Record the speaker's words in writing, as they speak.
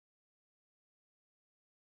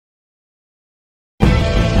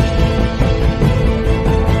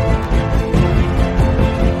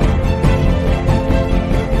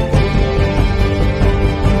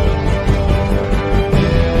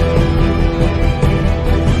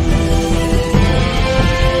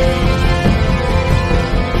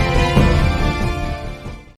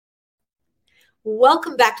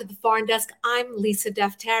Welcome back to the Foreign Desk. I'm Lisa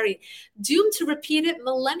Daftari. Doomed to repeat it,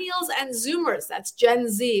 millennials and Zoomers, that's Gen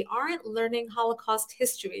Z, aren't learning Holocaust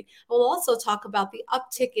history. We'll also talk about the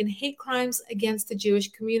uptick in hate crimes against the Jewish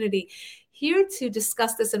community. Here to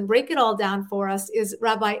discuss this and break it all down for us is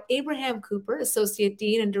Rabbi Abraham Cooper, Associate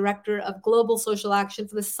Dean and Director of Global Social Action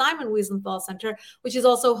for the Simon Wiesenthal Center, which is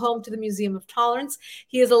also home to the Museum of Tolerance.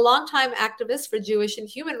 He is a longtime activist for Jewish and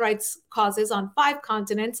human rights causes on 5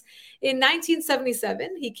 continents. In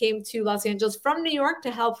 1977, he came to Los Angeles from New York to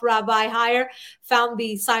help Rabbi Heyer found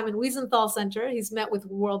the Simon Wiesenthal Center. He's met with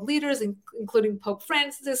world leaders, including Pope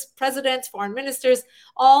Francis, presidents, foreign ministers,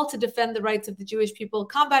 all to defend the rights of the Jewish people,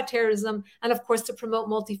 combat terrorism, and of course, to promote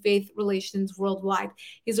multi-faith relations worldwide.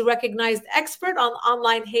 He's a recognized expert on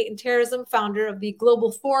online hate and terrorism, founder of the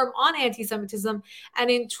Global Forum on Anti-Semitism. And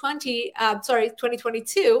in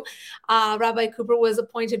 2022, Rabbi Cooper was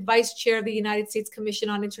appointed vice chair of the United States Commission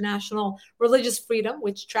on International Religious Freedom,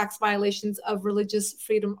 which tracks violations of religious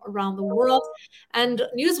freedom around the world. And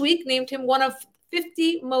Newsweek named him one of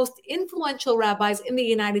 50 most influential rabbis in the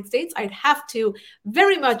United States. I'd have to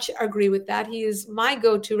very much agree with that. He is my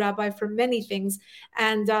go-to rabbi for many things,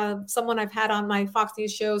 and someone I've had on my Fox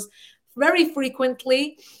News shows very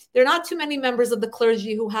frequently. There are not too many members of the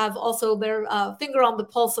clergy who have also their finger on the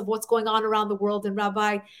pulse of what's going on around the world. And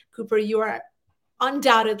Rabbi Cooper, you are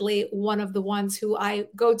undoubtedly one of the ones who I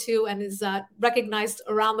go to and is recognized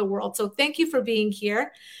around the world. So thank you for being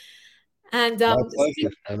here. And my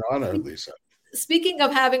pleasure and honor, Lisa. Speaking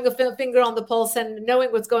of having a finger on the pulse and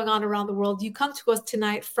knowing what's going on around the world, you come to us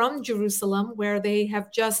tonight from Jerusalem, where they have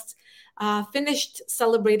just finished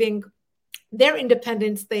celebrating their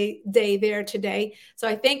Independence Day there today. So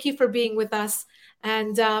I thank you for being with us,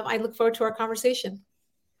 and I look forward to our conversation.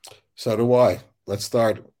 So do I. Let's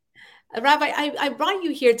start. Rabbi, I brought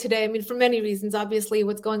you here today, I mean, for many reasons. Obviously,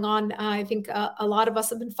 what's going on, I think a lot of us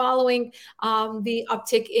have been following the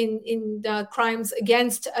uptick in crimes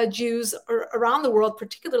against Jews around the world,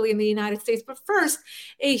 particularly in the United States. But first,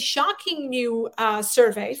 a shocking new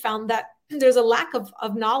survey found that there's a lack of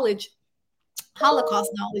knowledge, Holocaust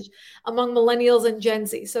knowledge, among millennials and Gen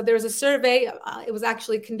Z. So there's a survey, it was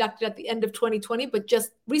actually conducted at the end of 2020, but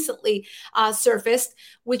just recently surfaced,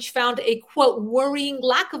 which found a, quote, worrying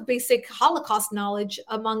lack of basic Holocaust knowledge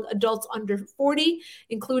among adults under 40,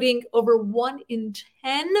 including over 1 in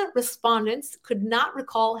 10 respondents could not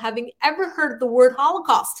recall having ever heard the word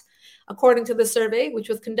Holocaust. According to the survey, which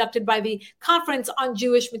was conducted by the Conference on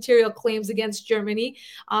Jewish Material Claims Against Germany,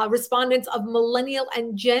 respondents of millennial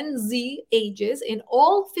and Gen Z ages in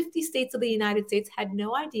all 50 states of the United States had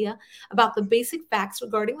no idea about the basic facts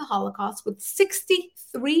regarding the Holocaust, with 63%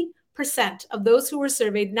 of those who were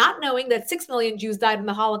surveyed not knowing that 6 million Jews died in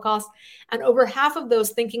the Holocaust, and over half of those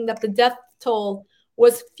thinking that the death toll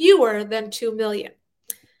was fewer than 2 million.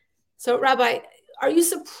 So, Rabbi, are you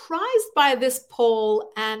surprised by this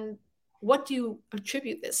poll, and what do you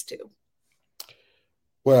attribute this to?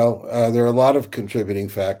 Well, there are a lot of contributing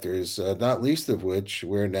factors, not least of which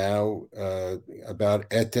we're now about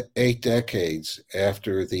 8 decades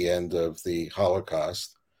after the end of the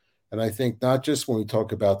Holocaust. And I think not just when we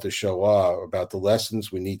talk about the Shoah, about the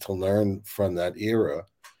lessons we need to learn from that era,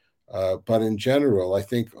 but in general, I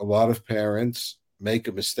think a lot of parents make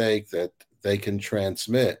a mistake that they can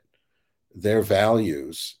transmit their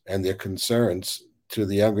values and their concerns to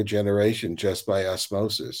the younger generation just by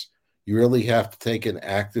osmosis. You really have to take an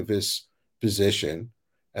activist position.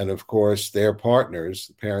 And of course, their partners,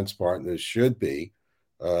 the parents' partners, should be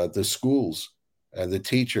the schools and the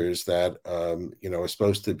teachers that, are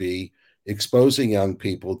supposed to be exposing young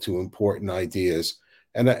people to important ideas.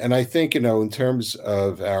 And I think, in terms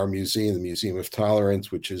of our museum, the Museum of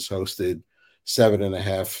Tolerance, which has hosted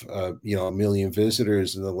 7.5 million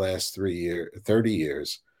visitors in the last 30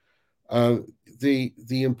 years,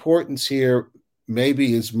 the importance here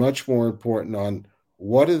maybe is much more important on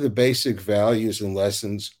what are the basic values and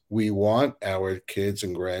lessons we want our kids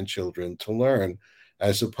and grandchildren to learn,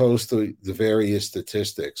 as opposed to the various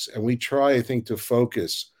statistics. And we try, I think, to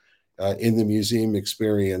focus in the museum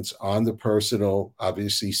experience on the personal.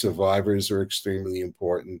 Obviously, survivors are extremely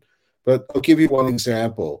important. But I'll give you one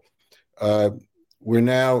example. We're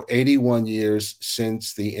now 81 years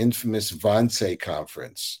since the infamous Wannsee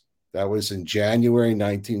Conference. That was in January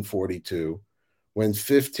 1942, when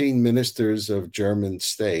 15 ministers of German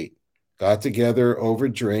state got together over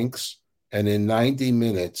drinks and in 90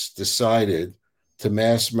 minutes decided to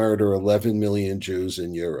mass murder 11 million Jews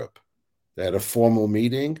in Europe. They had a formal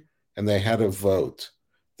meeting and they had a vote.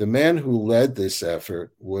 The man who led this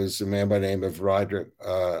effort was a man by the name of Reinhard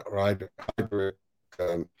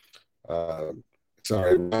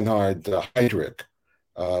Heydrich.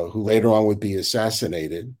 who later on would be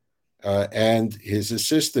assassinated. And his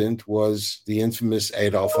assistant was the infamous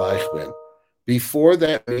Adolf Eichmann. Before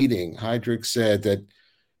that meeting, Heydrich said that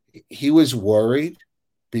he was worried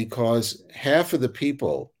because half of the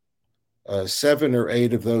people, 7 or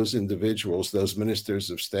 8 of those individuals, those ministers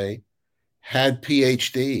of state, had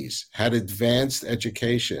PhDs, had advanced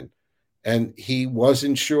education, and he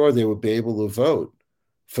wasn't sure they would be able to vote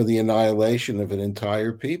for the annihilation of an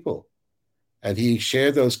entire people. And he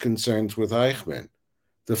shared those concerns with Eichmann.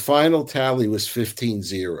 The final tally was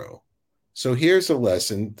 15-0. So here's a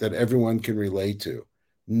lesson that everyone can relate to.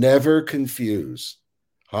 Never confuse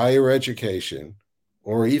higher education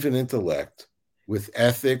or even intellect with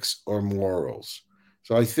ethics or morals.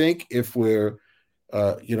 So I think if we're,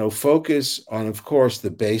 focus on, of course,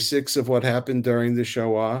 the basics of what happened during the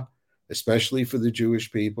Shoah, especially for the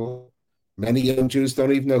Jewish people. Many young Jews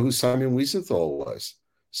don't even know who Simon Wiesenthal was.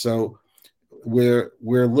 So we're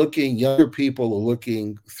looking, younger people are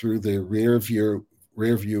looking through the rear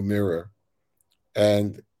view mirror,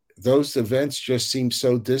 and those events just seem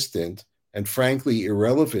so distant and frankly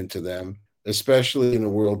irrelevant to them, especially in a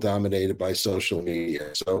world dominated by social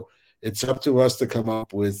media. So it's up to us to come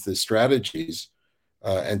up with the strategies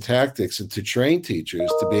and tactics and to train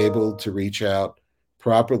teachers to be able to reach out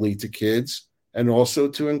properly to kids and also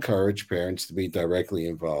to encourage parents to be directly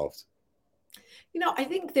involved. I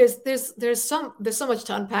think there's so much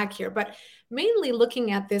to unpack here, but mainly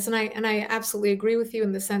looking at this, and I absolutely agree with you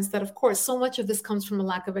in the sense that, of course, so much of this comes from a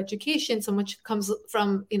lack of education, so much comes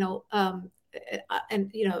from a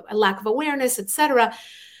lack of awareness, etc.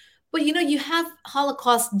 But you have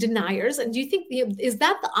Holocaust deniers, and do you think is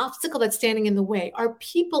that the obstacle that's standing in the way? Are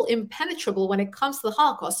people impenetrable when it comes to the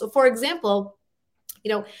Holocaust? So, for example,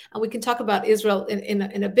 and we can talk about Israel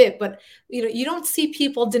in a bit, but you don't see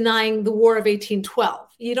people denying the War of 1812.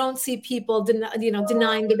 You don't see people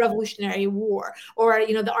denying the Revolutionary War or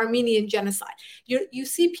the Armenian genocide. You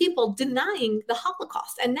see people denying the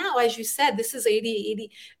Holocaust. And now, as you said, this is 80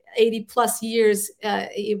 plus years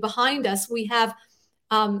behind us. We have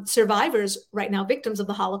survivors right now, victims of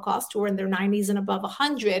the Holocaust, who are in their 90s and above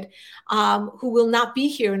 100, who will not be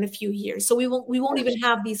here in a few years. So we won't even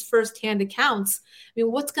have these firsthand accounts. I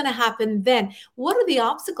mean, what's going to happen then? What are the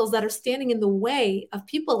obstacles that are standing in the way of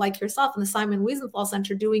people like yourself and the Simon Wiesenthal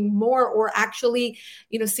Center doing more, or actually,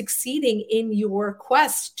 succeeding in your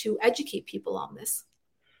quest to educate people on this?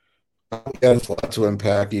 Yeah, there's a lot to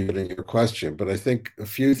unpack even in your question, but I think a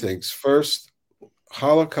few things. First,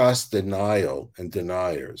 Holocaust denial and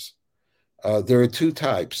deniers. There are 2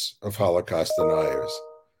 types of Holocaust deniers.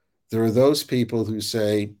 There are those people who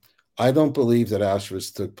say, I don't believe that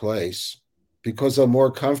Auschwitz took place because I'm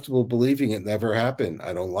more comfortable believing it never happened.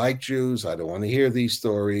 I don't like Jews. I don't want to hear these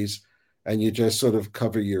stories. And you just sort of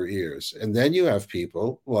cover your ears. And then you have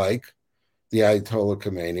people like the Ayatollah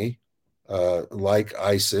Khomeini, like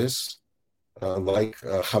ISIS, like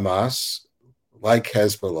Hamas, like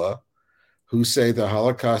Hezbollah, who say the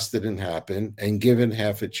Holocaust didn't happen, and given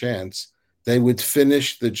half a chance, they would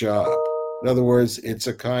finish the job. In other words, it's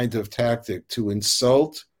a kind of tactic to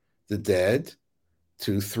insult the dead,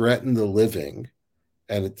 to threaten the living,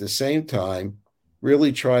 and at the same time,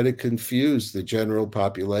 really try to confuse the general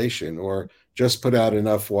population or just put out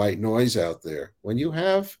enough white noise out there. When you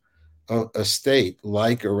have a state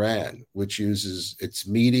like Iran, which uses its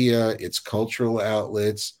media, its cultural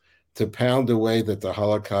outlets, to pound away that the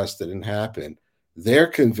Holocaust didn't happen, they're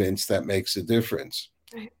convinced that makes a difference.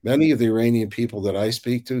 Right. Many of the Iranian people that I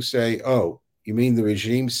speak to say, oh, you mean the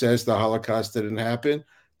regime says the Holocaust didn't happen?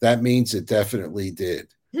 That means it definitely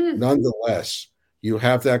did. Nonetheless, you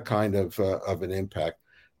have that kind of an impact.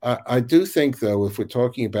 I do think, though, if we're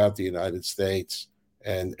talking about the United States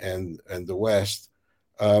and the West,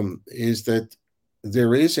 is that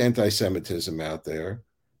there is anti-Semitism out there.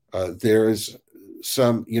 There is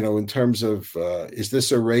some, in terms of, is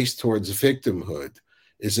this a race towards victimhood?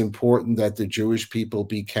 Is important that the Jewish people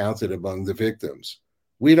be counted among the victims.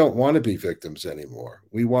 We don't want to be victims anymore.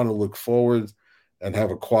 We want to look forward and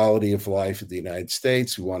have a quality of life in the United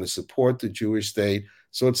States. We want to support the Jewish state.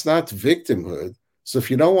 So it's not victimhood. So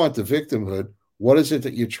if you don't want the victimhood, what is it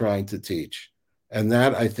that you're trying to teach? And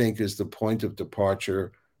that, I think, is the point of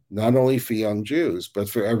departure, not only for young Jews, but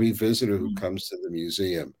for every visitor who comes to the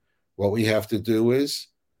museum. What we have to do is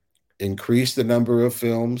increase the number of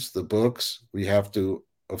films, the books. We have to,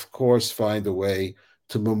 of course, find a way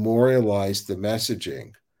to memorialize the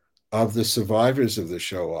messaging of the survivors of the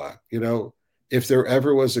Shoah. If there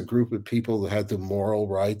ever was a group of people that had the moral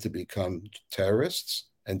right to become terrorists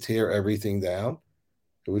and tear everything down,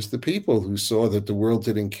 it was the people who saw that the world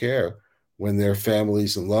didn't care when their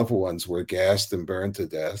families and loved ones were gassed and burned to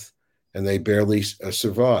death, and they barely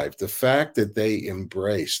survived. The fact that they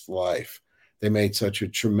embraced life, they made such a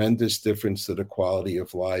tremendous difference to the quality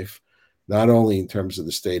of life, not only in terms of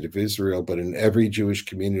the state of Israel, but in every Jewish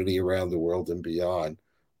community around the world and beyond.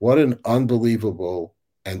 What an unbelievable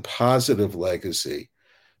and positive legacy.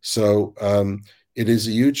 So it is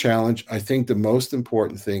a huge challenge. I think the most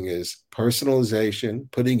important thing is personalization,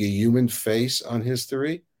 putting a human face on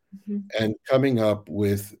history, and coming up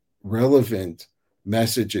with relevant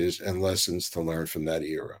messages and lessons to learn from that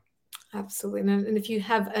era. Absolutely. And if you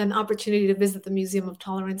have an opportunity to visit the Museum of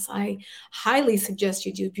Tolerance, I highly suggest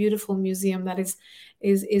you do. Beautiful museum that is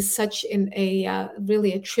such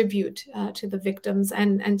really a tribute to the victims,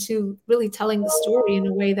 and to really telling the story in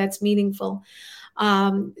a way that's meaningful.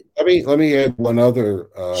 Let me add one other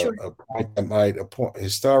Sure. a point that might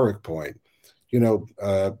historic point.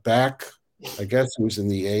 Back, I guess it was in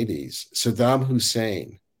the 80s, Saddam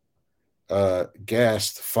Hussein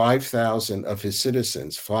gassed 5,000 of his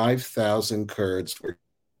citizens. 5,000 Kurds were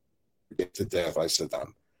put to death by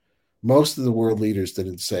Saddam. Most of the world leaders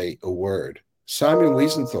didn't say a word. Simon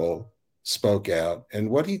Wiesenthal spoke out, and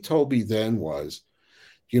what he told me then was,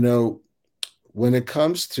 when it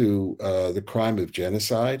comes to the crime of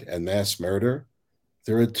genocide and mass murder,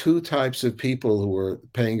 there are two types of people who are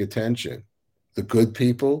paying attention. The good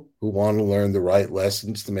people who want to learn the right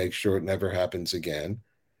lessons to make sure it never happens again,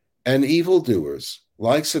 and evildoers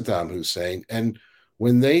like Saddam Hussein. And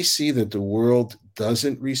when they see that the world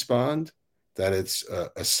doesn't respond, that it's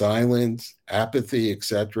a silence, apathy,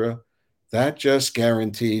 etc., that just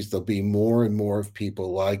guarantees there'll be more and more of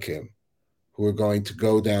people like him who are going to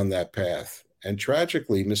go down that path. And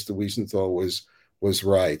tragically, Mr. Wiesenthal was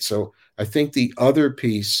right. So I think the other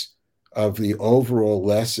piece of the overall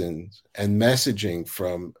lessons and messaging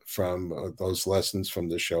from those lessons from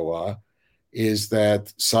the Shoah is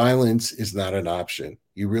that silence is not an option.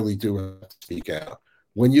 You really do have to speak out.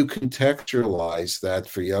 When you contextualize that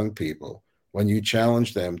for young people, when you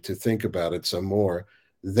challenge them to think about it some more,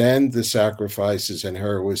 then the sacrifices and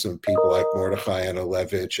heroism of people like Mordechai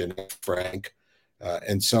Anolovich and Frank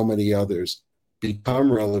and so many others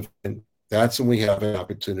become relevant. That's when we have an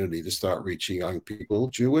opportunity to start reaching young people,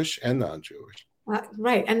 Jewish and non-Jewish.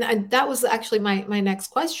 Right. And that was actually my next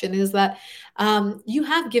question, is that you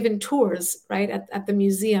have given tours, right, at the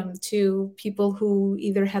museum to people who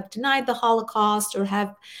either have denied the Holocaust or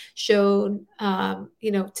have shown,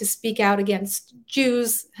 to speak out against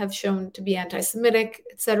Jews, have shown to be anti-Semitic,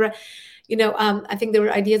 etc. I think there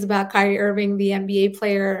were ideas about Kyrie Irving, the NBA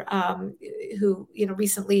player, who,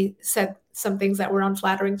 recently said some things that were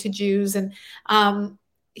unflattering to Jews. And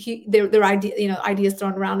there are ideas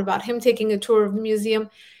thrown around about him taking a tour of the museum. I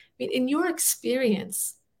mean, in your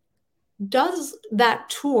experience, does that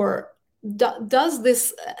tour, does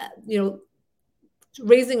this,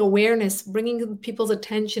 raising awareness, bringing people's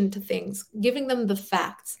attention to things, giving them the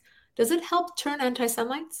facts, does it help turn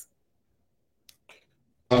anti-Semites?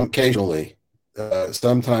 Occasionally.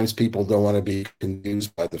 Sometimes people don't want to be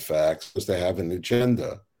confused by the facts because they have an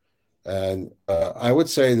agenda. And I would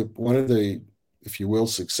say that one of the, if you will,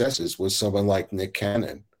 successes was someone like Nick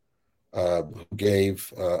Cannon, who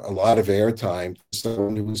gave a lot of airtime to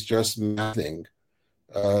someone who was just mathing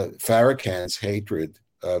Farrakhan's hatred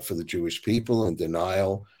for the Jewish people and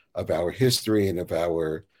denial of our history and of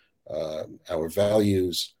our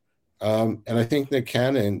values. And I think Nick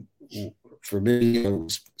Cannon, for me,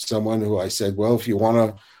 was someone who I said, well, if you want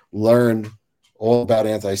to learn all about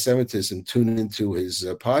anti-Semitism, tune into his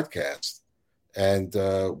podcast. And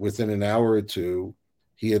within an hour or two,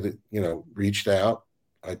 he had, reached out.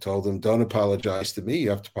 I told him, don't apologize to me. You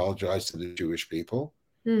have to apologize to the Jewish people.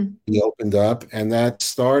 He opened up, and that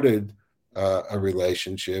started a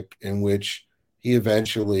relationship in which he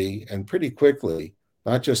eventually and pretty quickly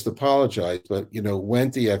not just apologized, but,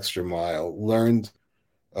 went the extra mile, learned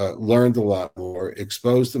a lot more,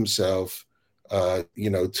 exposed himself,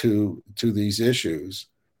 to these issues.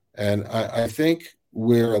 And I think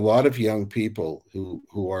where a lot of young people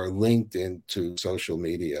who are linked into social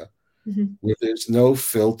media, where there's no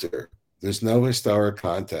filter, there's no historic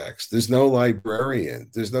context, there's no librarian,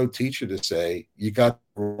 there's no teacher to say, you got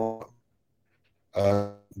it wrong.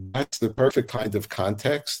 That's the perfect kind of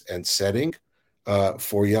context and setting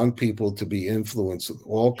for young people to be influenced with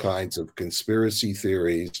all kinds of conspiracy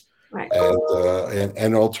theories, right,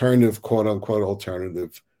 and alternative, quote unquote,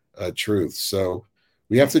 alternative truth. So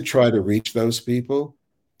we have to try to reach those people.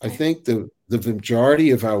 I think the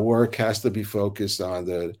majority of our work has to be focused on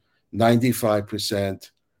the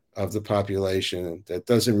 95% of the population that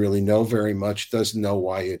doesn't really know very much, doesn't know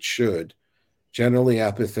why it should. generally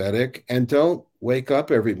apathetic, and don't wake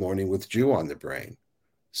up every morning with Jew on the brain. Right.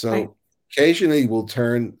 So occasionally we'll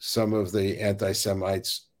turn some of the anti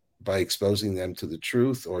Semites by exposing them to the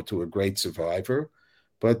truth or to a great survivor.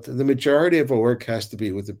 But the majority of our work has to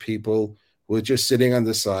be with the people who are just sitting on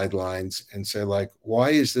the sidelines and say, like,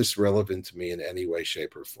 why is this relevant to me in any way,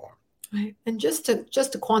 shape, or form? Right. And just to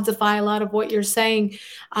quantify a lot of what you're saying,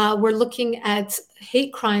 we're looking at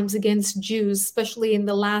hate crimes against Jews, especially in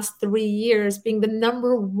the last 3 years, being the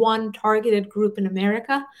number one targeted group in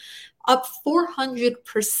America, up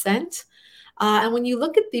 400%. And when you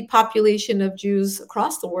look at the population of Jews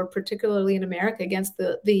across the world, particularly in America, against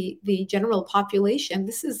the general population,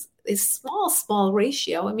 this is a small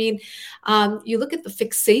ratio. I mean, you look at the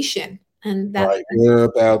fixation and that. Right. We're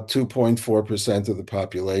about 2.4% of the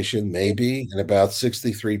population, maybe, and about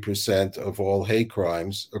 63% of all hate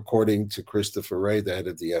crimes, according to Christopher Wray, the head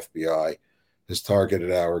of the FBI, has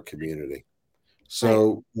targeted our community. Right.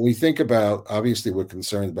 So when we think about, obviously, we're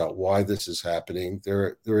concerned about why this is happening.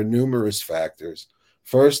 There are numerous factors.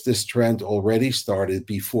 First, this trend already started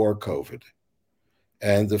before COVID,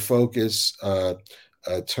 and the focus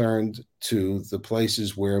turned to the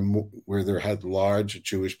places where there had large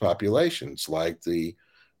Jewish populations, like the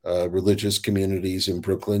religious communities in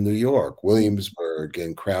Brooklyn, New York, Williamsburg,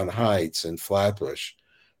 and Crown Heights, and Flatbush.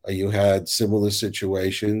 You had similar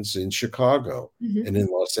situations in Chicago. Mhm. And in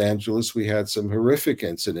Los Angeles, we had some horrific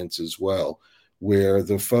incidents as well, where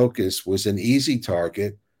the focus was an easy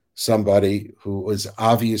target, somebody who was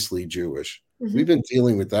obviously Jewish. We've Mhm. been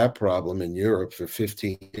dealing with that problem in Europe for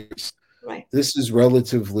 15 years. Right. This is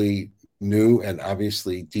relatively new and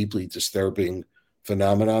obviously deeply disturbing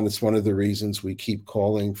phenomenon. It's one of the reasons we keep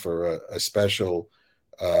calling for a special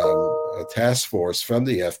a task force from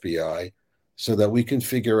the FBI so that we can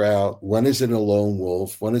figure out, when is it a lone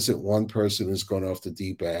wolf? When is it one person who's gone off the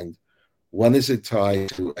deep end? When is it tied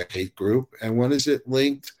to a hate group? And when is it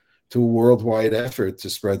linked to a worldwide effort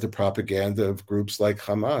to spread the propaganda of groups like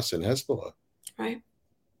Hamas and Hezbollah? Right.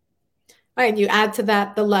 Right. And you add to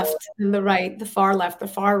that the left and the right, the far left, the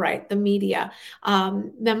far right, the media,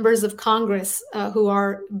 members of Congress who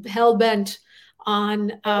are hell bent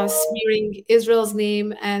on smearing Israel's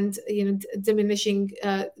name and diminishing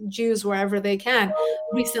Jews wherever they can.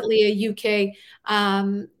 Recently, a UK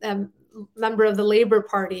member of the Labour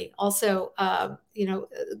Party also,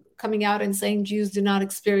 coming out and saying Jews do not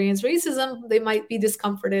experience racism. They might be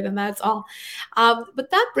discomforted, and that's all. But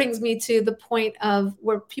that brings me to the point of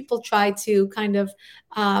where people try to kind of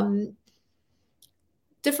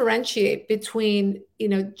differentiate between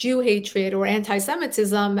Jew hatred or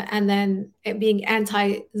anti-Semitism and then being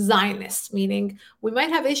anti-Zionist, meaning we might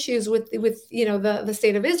have issues with the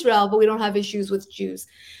state of Israel, but we don't have issues with Jews.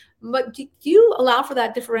 But do you allow for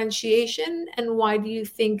that differentiation, and why do you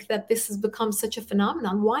think that this has become such a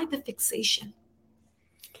phenomenon? Why the fixation?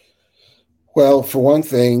 Well, for one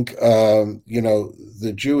thing,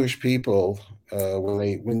 the Jewish people,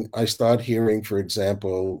 when I start hearing, for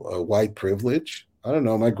example, white privilege, I don't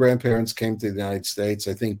know. My grandparents came to the United States.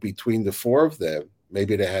 I think between the four of them,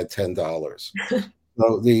 maybe they had $10.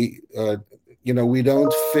 So we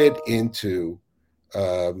don't fit into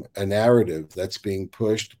a narrative that's being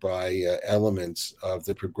pushed by elements of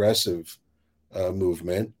the progressive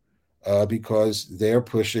movement because they're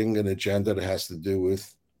pushing an agenda that has to do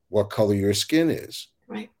with what color your skin is.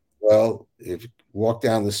 Right. Well, if you walk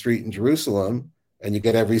down the street in Jerusalem and you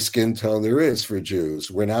get every skin tone there is for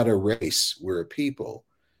Jews, we're not a race, we're a people.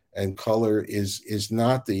 And color is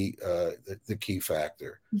not the key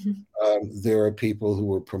factor. Mhm. There are people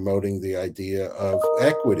who are promoting the idea of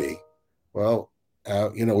equity. Well,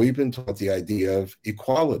 we've been taught the idea of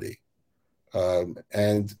equality.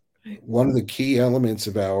 And Right. one of the key elements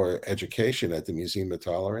of our education at the Museum of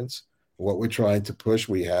Tolerance, what we're trying to push,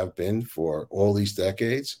 we have been for all these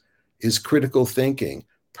decades, is critical thinking,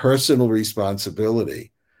 personal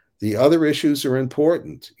responsibility. The other issues are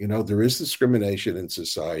important. There is discrimination in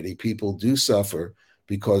society. People do suffer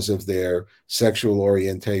because of their sexual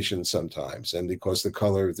orientation sometimes and because the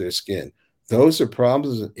color of their skin. Those are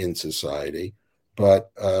problems in society,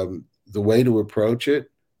 but the way to approach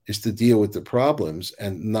it is to deal with the problems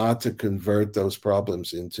and not to convert those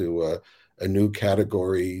problems into a new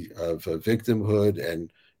category of victimhood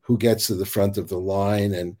and who gets to the front of the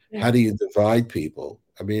line and Yeah. how do you divide people.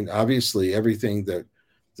 I mean, obviously, everything that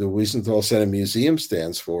the Wiesenthal Center Museum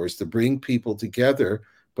stands for is to bring people together,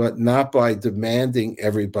 but not by demanding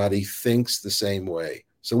everybody thinks the same way.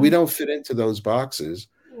 So we don't fit into those boxes.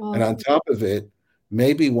 And Well, on top of it,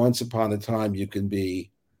 maybe once upon a time you can be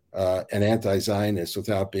an anti-Zionist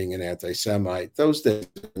without being an anti-Semite. Those days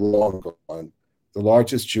are long gone. the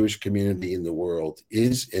largest Jewish community in the world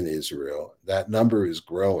is in Israel. That number is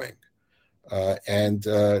growing. And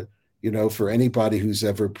for anybody who's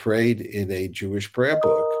ever prayed in a Jewish prayer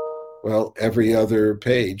book, well, every other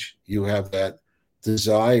page, you have that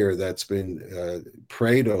desire that's been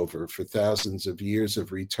prayed over for thousands of years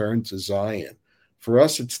of return to Zion. For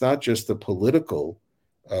us, it's not just the political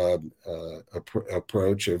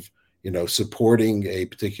approach of, supporting a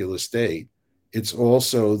particular state. It's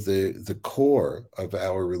also the core of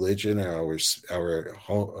our religion, our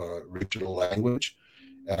original language,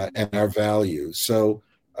 and our values. So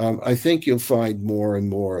I think you'll find more and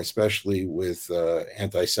more, especially with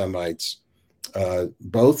anti-Semites,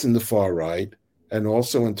 both in the far right and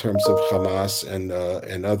also in terms of Hamas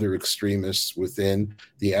and other extremists within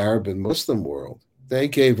the Arab and Muslim world. They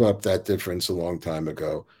gave up that difference a long time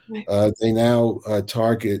ago. Right. They now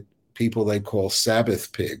target people they call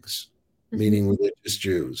Sabbath pigs, meaning religious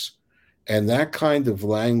Jews. And that kind of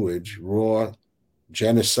language, raw,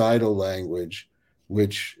 genocidal language,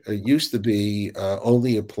 which used to be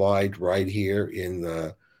only applied right here in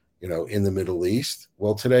the Middle East.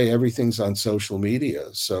 Well, today everything's on social media.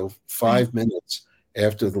 So 5 minutes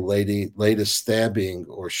after the latest stabbing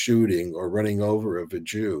or shooting or running over of a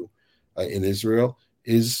Jew in Israel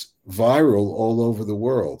is viral all over the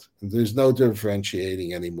world. There's no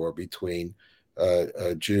differentiating anymore between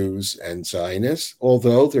Jews and Zionists,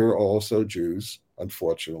 although there are also Jews,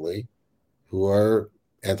 unfortunately, who are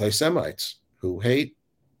anti-Semites, who hate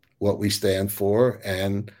what we stand for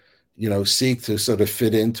and, seek to sort of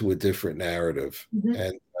fit into a different narrative.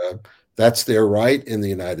 And that's their right in the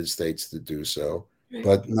United States to do so,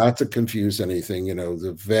 but not to confuse anything.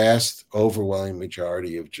 The vast, overwhelming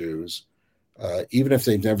majority of Jews, even if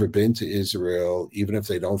they've never been to Israel, even if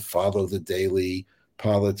they don't follow the daily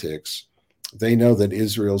politics, they know that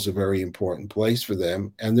Israel's a very important place for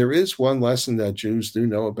them. And there is one lesson that Jews do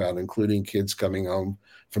know about, including kids coming home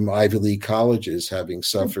from Ivy League colleges having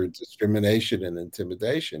suffered discrimination and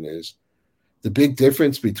intimidation, is the big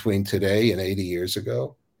difference between today and 80 years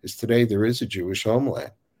ago is today there is a Jewish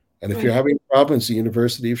homeland. And if you're having problems at the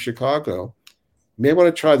University of Chicago, you may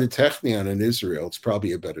want to try the Technion in Israel. It's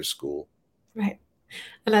probably a better school. Right.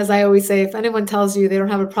 And as I always say, if anyone tells you they don't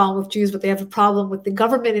have a problem with Jews, but they have a problem with the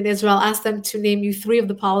government in Israel, ask them to name you 3 of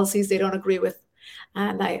the policies they don't agree with.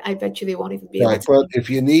 And I bet you they won't even be able to. But if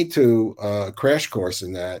you need to crash course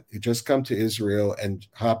in that, you just come to Israel and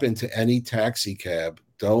hop into any taxi cab.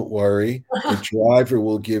 Don't worry. The driver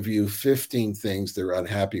will give you 15 things they're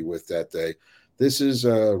unhappy with that day. This is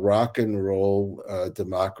a rock and roll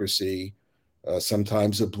democracy,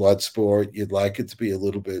 sometimes a blood sport. You'd like it to be a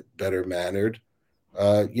little bit better mannered.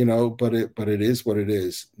 But it is what it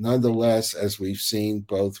is. Nonetheless, as we've seen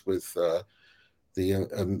both with the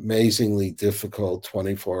amazingly difficult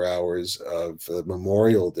 24 hours of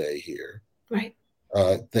Memorial Day here,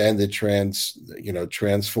 then the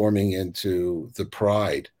transforming into the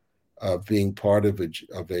pride of being part of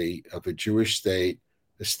a Jewish state,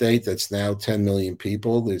 a state that's now 10 million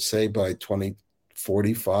people. They say by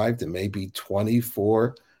 2045 there may be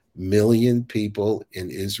 24 million people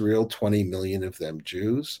in Israel, 20 million of them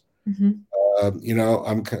Jews. I'm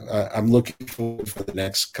looking forward for the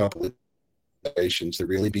next couple of generations to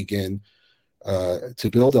really begin to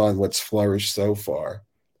build on what's flourished so far,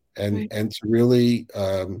 and to really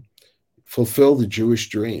fulfill the Jewish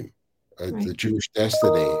dream, the Jewish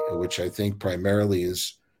destiny, which I think primarily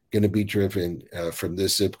is going to be driven from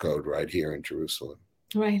this zip code right here in Jerusalem.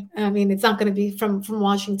 Right. I mean, it's not going to be from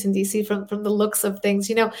Washington, D.C., from the looks of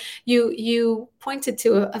things. You pointed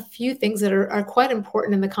to a few things that are quite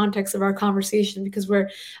important in the context of our conversation, because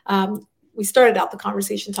we started out the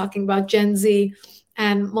conversation talking about Gen Z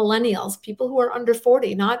and millennials, people who are under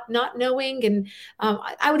 40, not knowing. And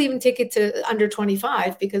I would even take it to under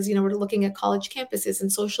 25, because, we're looking at college campuses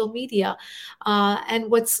and social media.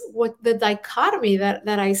 And what the dichotomy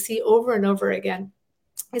that I see over and over again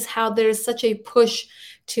is how there's such a push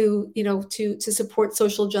to support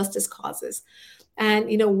social justice causes. And,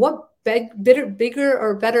 what bigger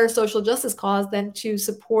or better social justice cause than to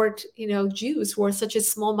support, Jews, who are such a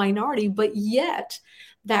small minority, but yet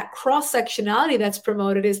that cross-sectionality that's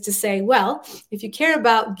promoted is to say, well, if you care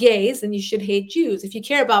about gays, then you should hate Jews. If you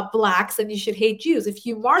care about blacks, then you should hate Jews. If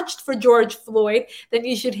you marched for George Floyd, then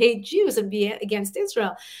you should hate Jews and be against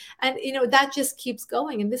Israel. And, that just keeps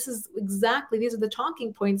going. And these are the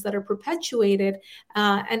talking points that are perpetuated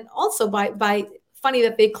and also by funny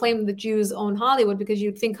that they claim the Jews own Hollywood, because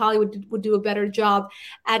you'd think Hollywood would do a better job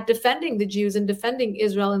at defending the Jews and defending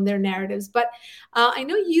Israel in their narratives. But I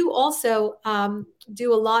know you also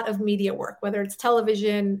do a lot of media work, whether it's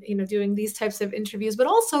television, doing these types of interviews, but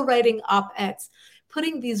also writing op-eds,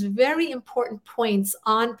 putting these very important points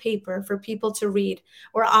on paper for people to read,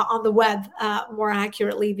 or on the web, more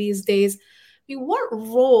accurately these days. I mean, what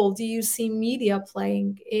role do you see media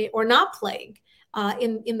playing, or not playing,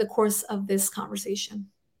 in the course of this conversation?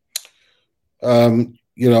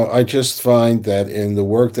 I just find that in the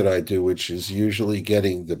work that I do, which is usually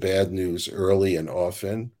getting the bad news early and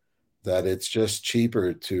often, that it's just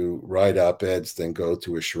cheaper to write op-eds than go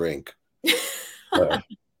to a shrink. Uh,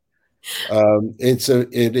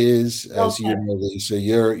 it is, Well as you said. know, Lisa,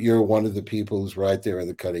 you're one of the people who's right there on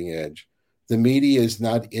the cutting edge. The media is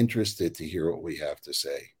not interested to hear what we have to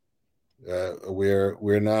say.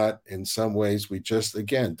 We're not, in some ways, we just,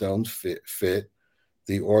 again, don't fit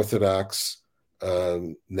the orthodox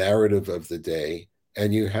narrative of the day,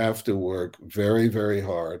 and you have to work very, very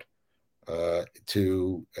hard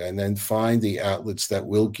and then find the outlets that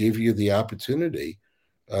will give you the opportunity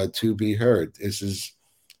to be heard.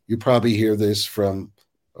 You probably hear this from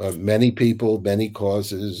many people, many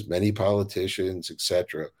causes, many politicians,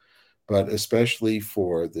 etc. But especially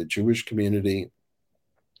for the Jewish community,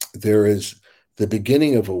 there is the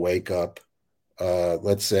beginning of a wake up,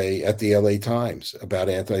 let's say at the LA Times, about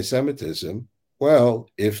anti Semitism. Well,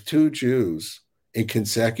 if two Jews in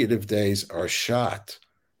consecutive days are shot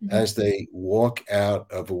as they walk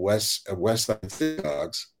out of a West Side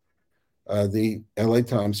synagogues, the LA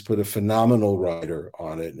Times put a phenomenal writer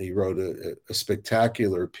on it, and he wrote a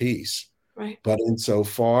spectacular piece. Right. But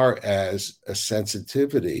insofar as a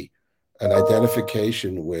sensitivity, an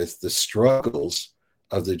identification with the struggles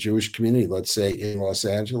of the Jewish community, let's say in Los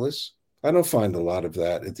Angeles, I don't find a lot of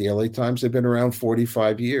that at the LA Times. They've been around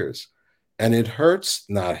 45 years. And it hurts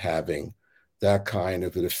not having that kind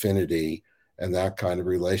of an affinity and that kind of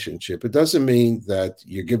relationship. It doesn't mean that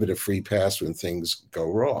you give it a free pass when things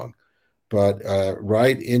go wrong. But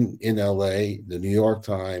right in LA, the New York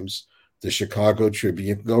Times, the Chicago Tribune,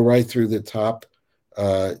 you can go right through the top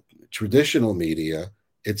traditional media.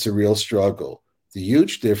 It's a real struggle. The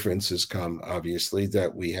huge difference has come, obviously,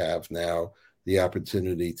 that we have now the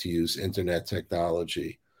opportunity to use internet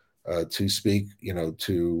technology to speak,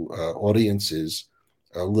 to audiences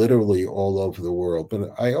literally all over the world.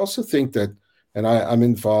 But I also think that, and I'm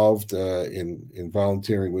involved in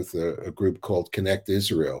volunteering with a group called Connect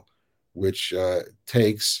Israel, which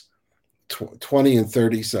takes 20 and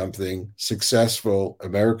 30 something successful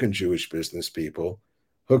American Jewish business people,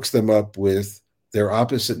 hooks them up with their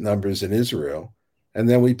opposite numbers in Israel, and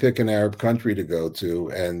then we pick an Arab country to go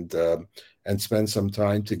to and spend some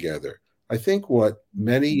time together. I think what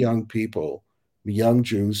many young people, young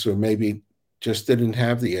Jews who maybe just didn't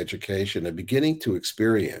have the education, are beginning to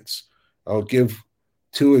experience. I'll give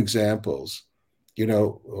two examples.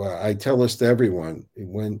 I tell this to everyone: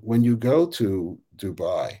 when you go to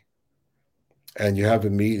Dubai and you have a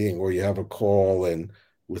meeting or you have a call and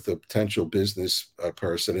with a potential business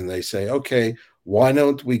person, and they say, "Okay, why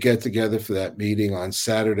don't we get together for that meeting on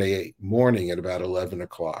Saturday morning at about 11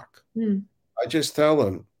 o'clock?" I just tell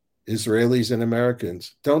them, Israelis and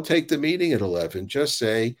Americans, don't take the meeting at 11. Just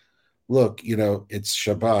say, look, it's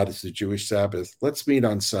Shabbat, it's the Jewish Sabbath. Let's meet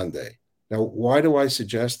on Sunday. Now, why do I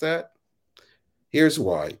suggest that? Here's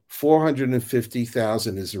why.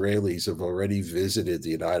 450,000 Israelis have already visited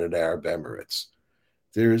the United Arab Emirates.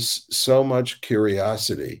 There's so much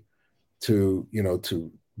curiosity to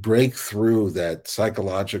break through that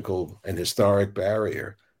psychological and historic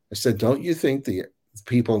barrier. I said, don't you think the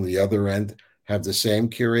people on the other end have the same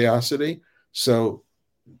curiosity? So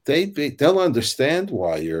they'll understand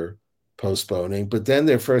why you're postponing, but then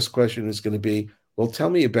their first question is going to be, well, tell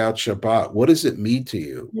me about Shabbat. What does it mean to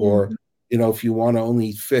you? Or, if you want to only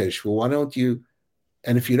eat fish, well, why don't you?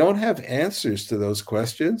 And if you don't have answers to those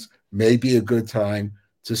questions, maybe a good time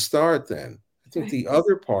to start then. I think the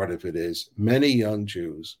other part of it is many young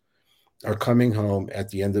Jews are coming home at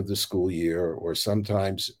the end of the school year, or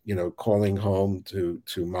sometimes, calling home to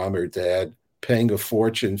mom or dad, paying a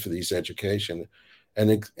fortune for these education,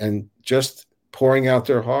 and just pouring out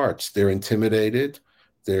their hearts. They're intimidated.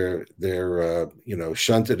 They're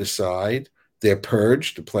shunted aside. They're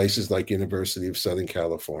purged to places like University of Southern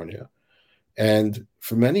California. And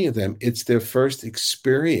for many of them, it's their first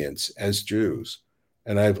experience as Jews.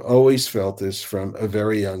 And I've always felt this from a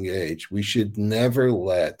very young age. We should never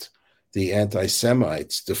let the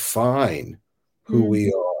anti-Semites define who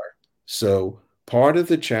we are. So part of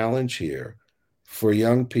the challenge here for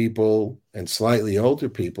young people and slightly older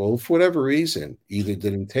people, for whatever reason, either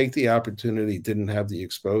didn't take the opportunity, didn't have the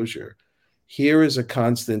exposure. Here is a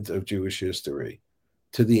constant of Jewish history.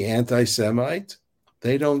 To the anti Semite,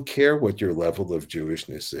 they don't care what your level of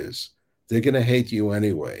Jewishness is. They're going to hate you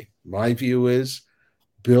anyway. My view is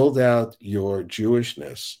build out your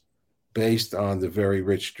Jewishness based on the very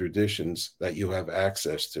rich traditions that you have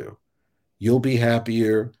access to. You'll be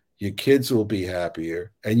happier, your kids will be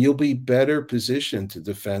happier, and you'll be better positioned to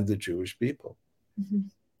defend the Jewish people.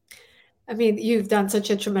 Mhm. I mean, you've done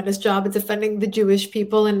such a tremendous job at defending the Jewish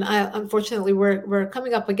people, and unfortunately, we're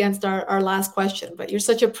coming up against our last question. But you're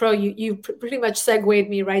such a pro; you pretty much segued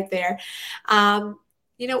me right there. Um,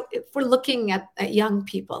 if we're looking at young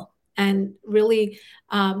people and really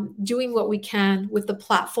doing what we can with the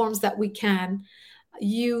platforms that we can,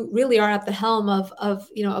 you really are at the helm of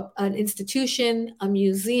an institution, a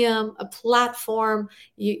museum, a platform.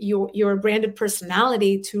 You're a branded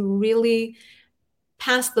personality to really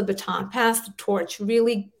pass the baton, pass the torch,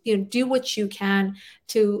 really, do what you can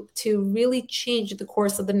to really change the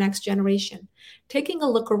course of the next generation. Taking a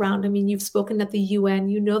look around, I mean, you've spoken at the UN,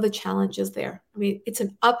 you know the challenges there. I mean, it's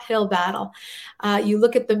an uphill battle. You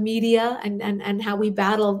look at the media and how we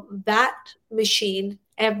battle that machine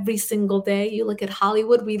every single day. You look at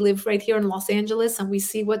Hollywood, we live right here in Los Angeles and we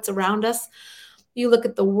see what's around us. You look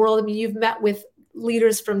at the world, I mean, you've met with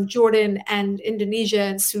leaders from Jordan and Indonesia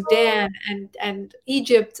and Sudan and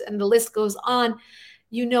Egypt, and the list goes on.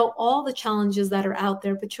 You know all the challenges that are out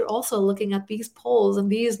there, but you're also looking at these polls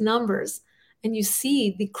and these numbers, and you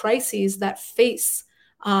see the crises that face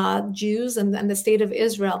Jews and the state of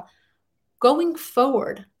Israel. Going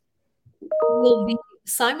forward, will the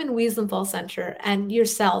Simon Wiesenthal Center and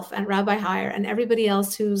yourself and Rabbi Heyer and everybody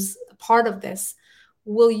else who's a part of this,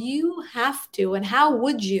 will you have to, and how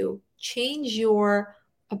would you change your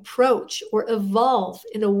approach or evolve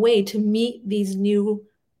in a way to meet these new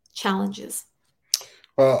challenges?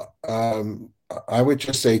 Well, I would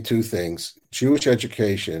just say two things. Jewish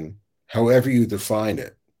education, however you define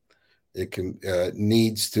it, it can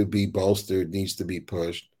needs to be bolstered, needs to be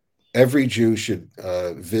pushed. Every Jew should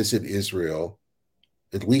visit Israel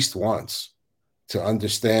at least once to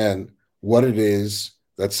understand what it is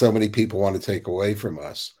that so many people want to take away from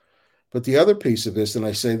us. But the other piece of this, and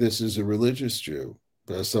I say this as a religious Jew,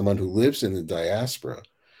 as someone who lives in the diaspora,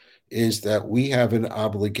 is that we have an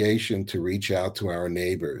obligation to reach out to our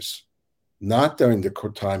neighbors, not during the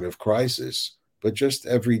time of crisis, but just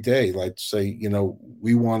every day. Like, say,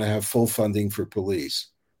 we want to have full funding for police,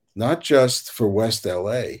 not just for West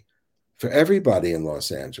LA, for everybody in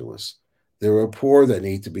Los Angeles. There are poor that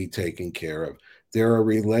need to be taken care of. There are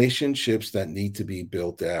relationships that need to be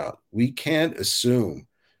built out. We can't assume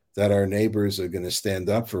that our neighbors are going to stand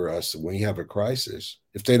up for us when we have a crisis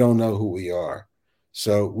if they don't know who we are.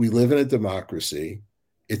 So we live in a democracy.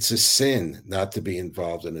 It's a sin not to be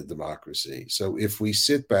involved in a democracy. So if we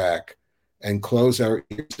sit back and close our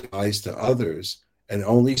ears and eyes to others and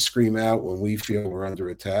only scream out when we feel we're under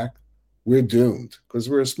attack, we're doomed because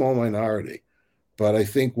we're a small minority. But I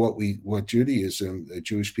think what Judaism, the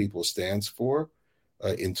Jewish people, stands for,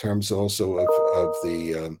 in terms also of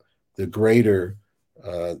the greater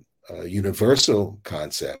universal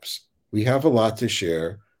concepts, we have a lot to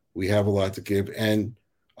share. We have a lot to give, and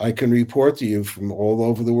I can report to you from all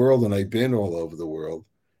over the world, and I've been all over the world.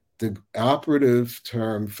 The operative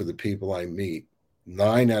term for the people I meet,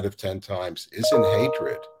 9 out of 10 times, isn't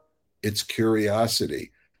hatred; it's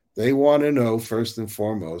curiosity. They want to know first and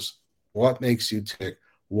foremost what makes you tick.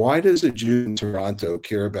 Why does a Jew in Toronto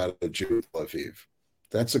care about a Jew in Tel Aviv?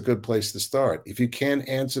 That's a good place to start. If you can't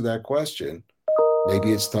answer that question,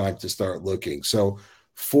 maybe it's time to start looking. So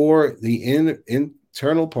for the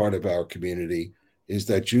internal part of our community is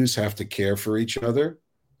that Jews have to care for each other.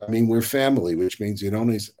 I mean, we're family, which means you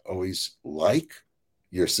don't always like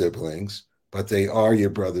your siblings, but they are your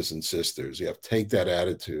brothers and sisters. You have to take that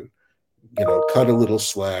attitude, cut a little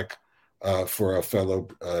slack for our fellow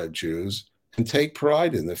Jews and take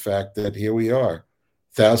pride in the fact that here we are.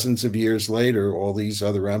 Thousands of years later, all these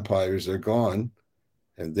other empires are gone.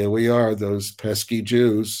 And there we are, those pesky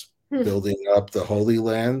Jews building up the Holy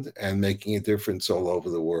Land and making a difference all over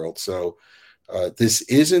the world. So this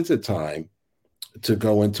isn't a time to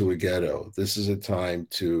go into a ghetto. This is a time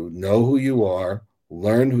to know who you are,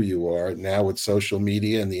 learn who you are. Now with social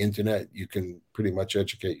media and the internet, you can pretty much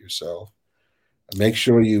educate yourself. Make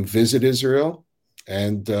sure you visit Israel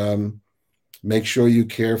and make sure you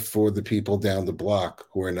care for the people down the block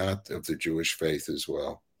who are not of the Jewish faith as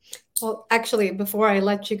well. Well, actually, before I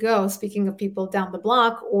let you go, speaking of people down the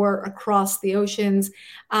block or across the oceans,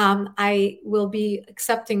 I will be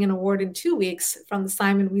accepting an award in 2 weeks from the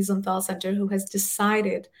Simon Wiesenthal Center, who has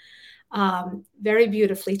decided very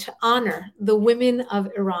beautifully to honor the women of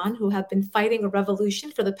Iran who have been fighting a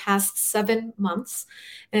revolution for the past 7 months.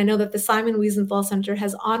 And I know that the Simon Wiesenthal Center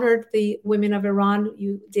has honored the women of Iran.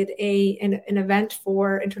 You did an event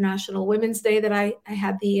for International Women's Day that I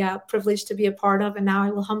had the privilege to be a part of, and now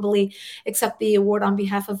I will humbly accept the award on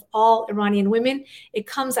behalf of all Iranian women. It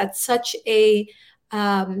comes at such a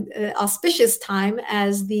auspicious time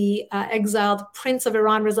as the exiled Prince of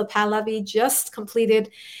Iran, Reza Pahlavi, just completed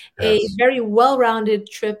a Yes. very well-rounded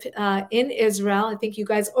trip in Israel. I think you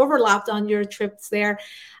guys overlapped on your trips there.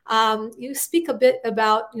 You speak a bit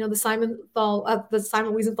about, the Simon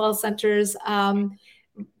Wiesenthal Center's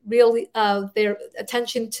really their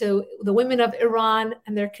attention to the women of Iran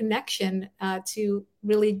and their connection to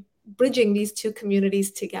really bridging these two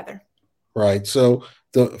communities together. Right. So,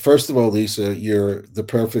 first of all, Lisa, you're the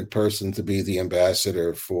perfect person to be the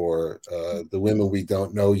ambassador for the women we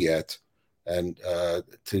don't know yet, and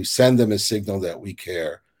to send them a signal that we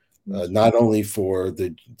care, not only for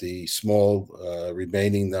the small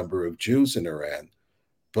remaining number of Jews in Iran,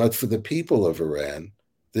 but for the people of Iran.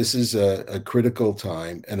 This is a critical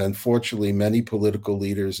time, and unfortunately, many political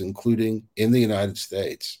leaders, including in the United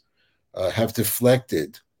States, have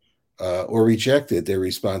deflected or rejected their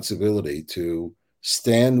responsibility to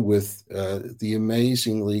stand with the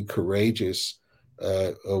amazingly courageous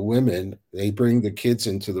women. They bring the kids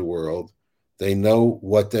into the world. They know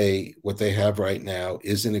what they have right now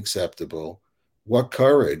isn't acceptable. What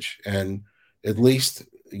courage! And at least,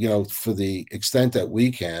 for the extent that we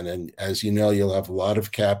can, and as you know, you'll have a lot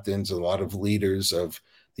of captains, a lot of leaders of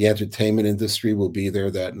the entertainment industry will be there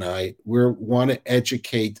that night. We want to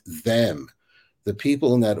educate them. The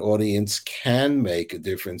people in that audience can make a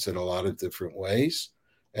difference in a lot of different ways.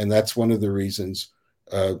 And that's one of the reasons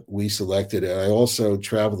we selected it. I also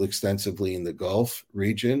traveled extensively in the Gulf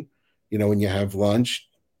region. When you have lunch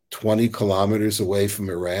 20 kilometers away from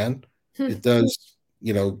Iran, it does,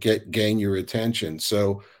 gain your attention.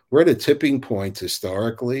 So we're at a tipping point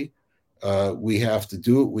historically. We have to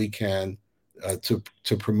do what we can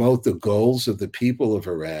to promote the goals of the people of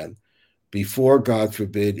Iran before, God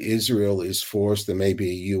forbid, Israel is forced, and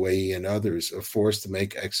maybe UAE and others are forced to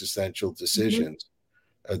make existential decisions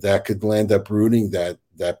that could land up ruining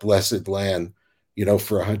that blessed land,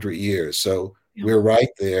 for 100 years. So we're right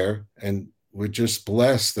there, and we're just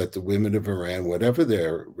blessed that the women of Iran, whatever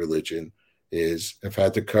their religion is, have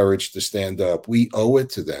had the courage to stand up. We owe it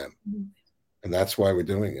to them, and that's why we're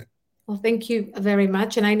doing it. Well, thank you very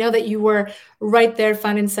much. And I know that you were right there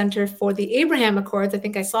front and center for the Abraham Accords. I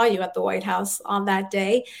think I saw you at the White House on that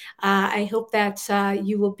day. I hope that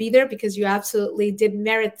you will be there, because you absolutely did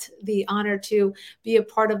merit the honor to be a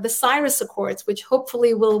part of the Cyrus Accords, which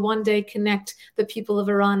hopefully will one day connect the people of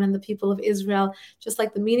Iran and the people of Israel, just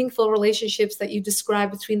like the meaningful relationships that you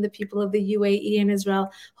described between the people of the UAE and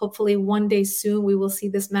Israel. Hopefully one day soon we will see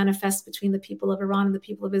this manifest between the people of Iran and the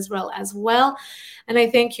people of Israel as well. And I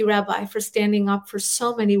thank you, Rabbi, for standing up for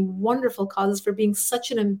so many wonderful causes, for being such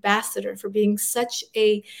an ambassador, for being such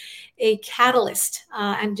a catalyst,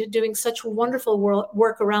 and doing such wonderful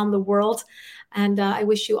work around the world. And I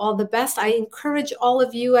wish you all the best. I encourage all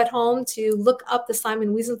of you at home to look up the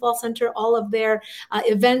Simon Wiesenthal Center, all of their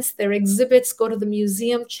events, their exhibits. Go to the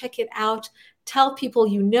museum, check it out. Tell people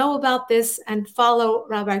you know about this, and follow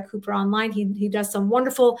Rabbi Cooper online. He does some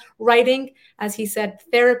wonderful writing, as he said,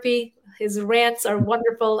 therapy. His rants are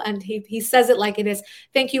wonderful, and he says it like it is.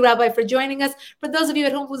 Thank you, Rabbi, for joining us. For those of you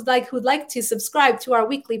at home who'd like to subscribe to our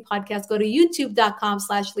weekly podcast, go to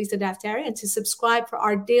youtube.com/Lisa Daftari, and to subscribe for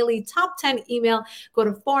our daily top 10 email, go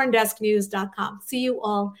to foreigndesknews.com. See you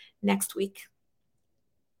all next week.